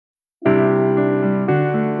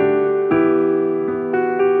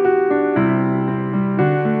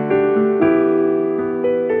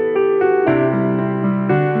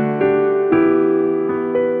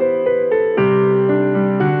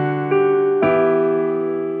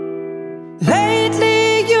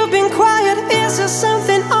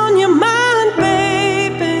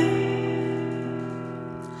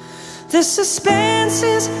The suspense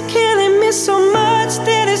is killing me so much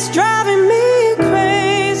that it's driving me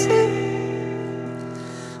crazy.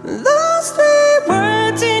 Those three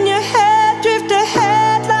words in your head drift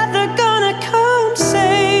ahead like they're gonna come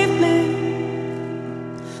save me.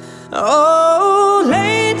 Oh,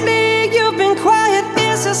 lately you've been quiet.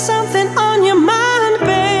 Is there something on your mind,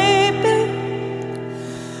 baby?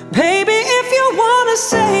 Baby, if you wanna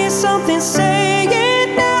say something, say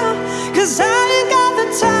it now, 'cause I ain't got the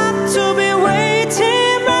time to be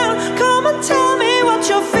waiting round. Come and tell me what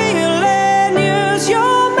you're feeling, use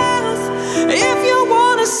your mouth. If you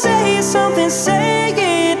wanna say something, say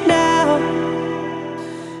it now.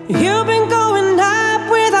 You've been going up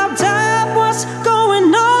without doubt. What's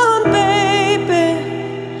going on, baby?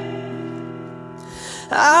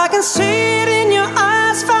 I can see it in your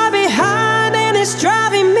eyes far behind, and it's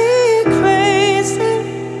driving me crazy.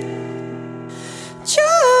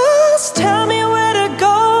 Just tell me where to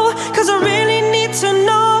go, 'cause I really need to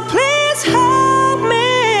know. Please help me.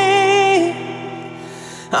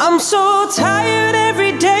 I'm so tired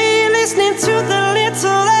every day listening to the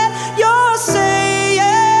little that you're saying.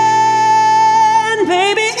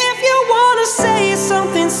 Baby, if you wanna say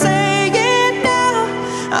something, say it now.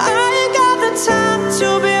 I ain't got the time to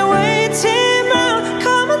be waiting round.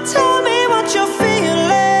 Come and tell me what you're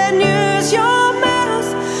feeling, use your mouth.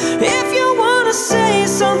 If you wanna say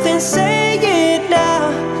something, say it now.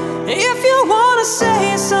 If you wanna say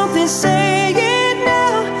something, say it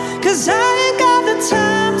now, 'cause I ain't got the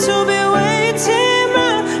time to be waiting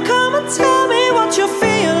round. Come and tell me what you're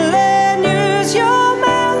feeling, use your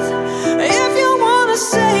mouth. If you wanna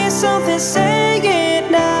say something, say it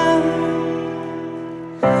now.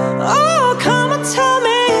 Oh, come and tell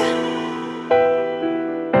me.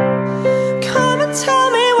 Come and tell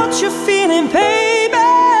me what you're feeling, baby.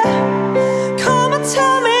 Come and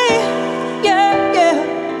tell me, yeah, yeah.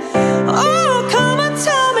 Oh, come and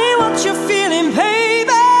tell me what you're feeling,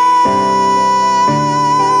 baby.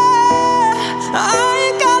 I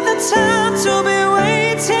ain't got the time to be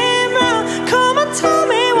waiting round. Come and tell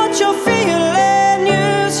me what you're feeling,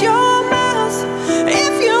 use your mouth.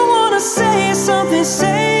 If you wanna say something,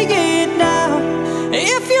 say it now.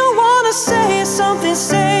 If you wanna say something,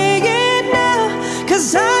 say